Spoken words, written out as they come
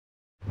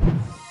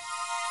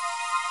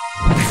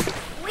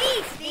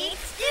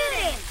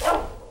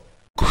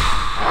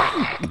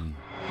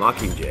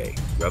Mockingjay,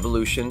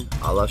 Revolution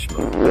a la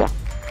Shmoop.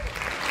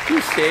 You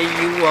say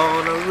you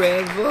want a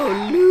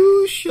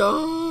revolution,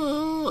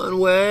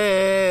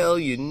 well,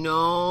 you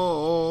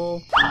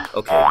know.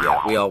 Okay,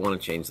 yeah, we all want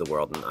to change the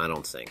world, and I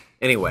don't sing.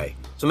 Anyway,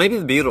 so maybe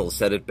the Beatles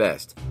said it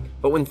best.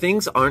 But when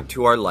things aren't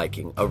to our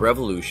liking, a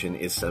revolution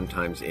is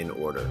sometimes in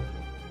order.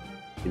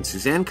 In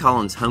Suzanne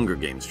Collins' Hunger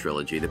Games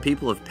trilogy, the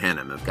people of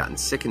Panem have gotten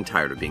sick and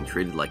tired of being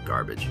treated like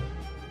garbage.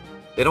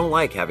 They don't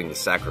like having to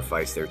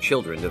sacrifice their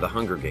children to the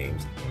Hunger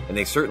Games, and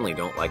they certainly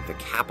don't like the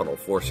capital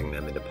forcing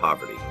them into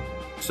poverty.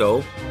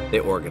 So, they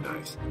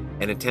organize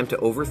and attempt to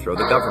overthrow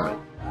the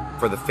government.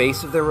 For the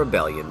face of their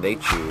rebellion, they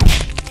choose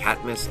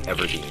Katniss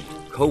Everdeen,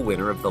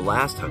 co-winner of the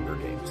last Hunger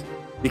Games.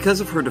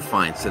 Because of her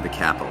defiance to the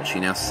capital,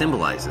 she now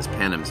symbolizes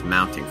Panem's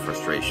mounting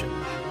frustration.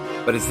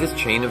 But is this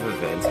chain of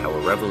events how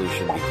a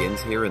revolution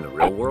begins here in the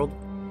real world?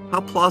 How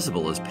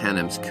plausible is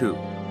Panem's coup?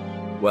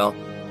 Well,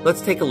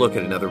 let's take a look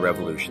at another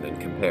revolution and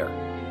compare.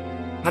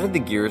 How did the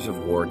gears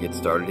of war get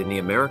started in the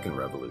American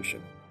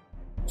Revolution?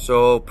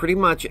 So, pretty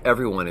much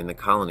everyone in the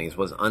colonies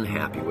was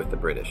unhappy with the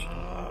British.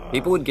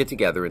 People would get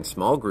together in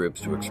small groups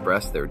to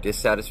express their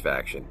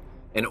dissatisfaction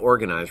and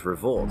organize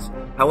revolts.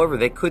 However,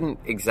 they couldn't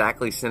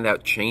exactly send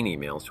out chain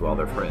emails to all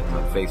their friends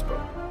on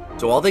Facebook.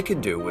 So all they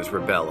could do was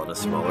rebel on a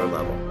smaller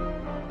level.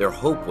 Their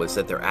hope was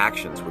that their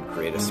actions would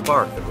create a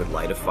spark that would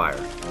light a fire.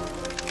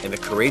 And the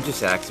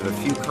courageous acts of a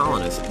few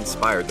colonists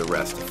inspired the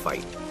rest to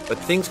fight. But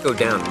things go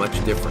down much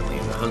differently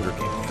in the Hunger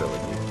Games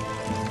trilogy.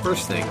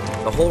 First thing,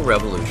 the whole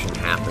revolution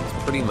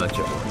happens pretty much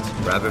at once,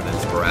 rather than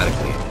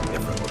sporadically in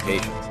different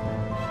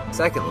locations.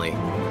 Secondly,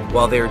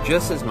 while they are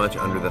just as much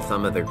under the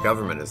thumb of their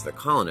government as the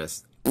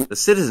colonists, the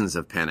citizens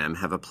of Panem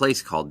have a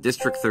place called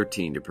District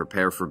 13 to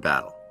prepare for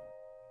battle.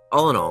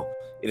 All in all,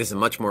 it is a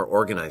much more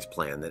organized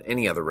plan than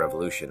any other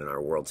revolution in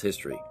our world's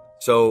history.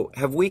 So,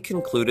 have we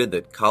concluded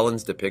that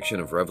Collins' depiction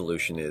of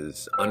revolution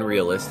is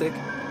unrealistic?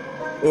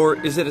 Or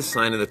is it a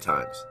sign of the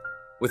times?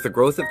 With the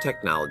growth of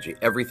technology,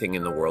 everything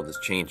in the world is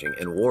changing,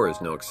 and war is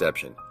no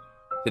exception.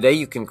 Today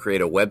you can create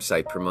a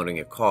website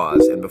promoting a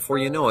cause, and before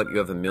you know it, you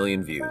have 1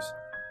 million views.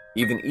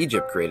 Even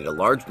Egypt created a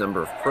large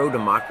number of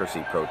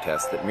pro-democracy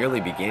protests that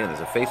merely began as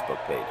a Facebook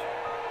page.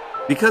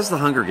 Because the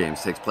Hunger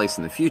Games takes place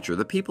in the future,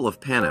 the people of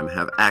Panem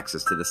have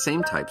access to the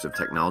same types of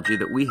technology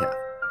that we have.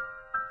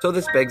 So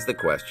this begs the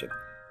question,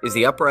 is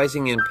the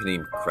uprising in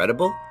Panem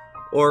credible,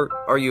 or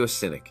are you a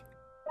cynic?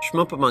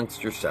 Shmoop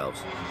amongst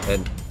yourselves,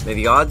 and may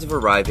the odds of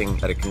arriving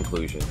at a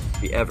conclusion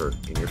be ever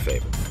in your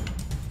favor.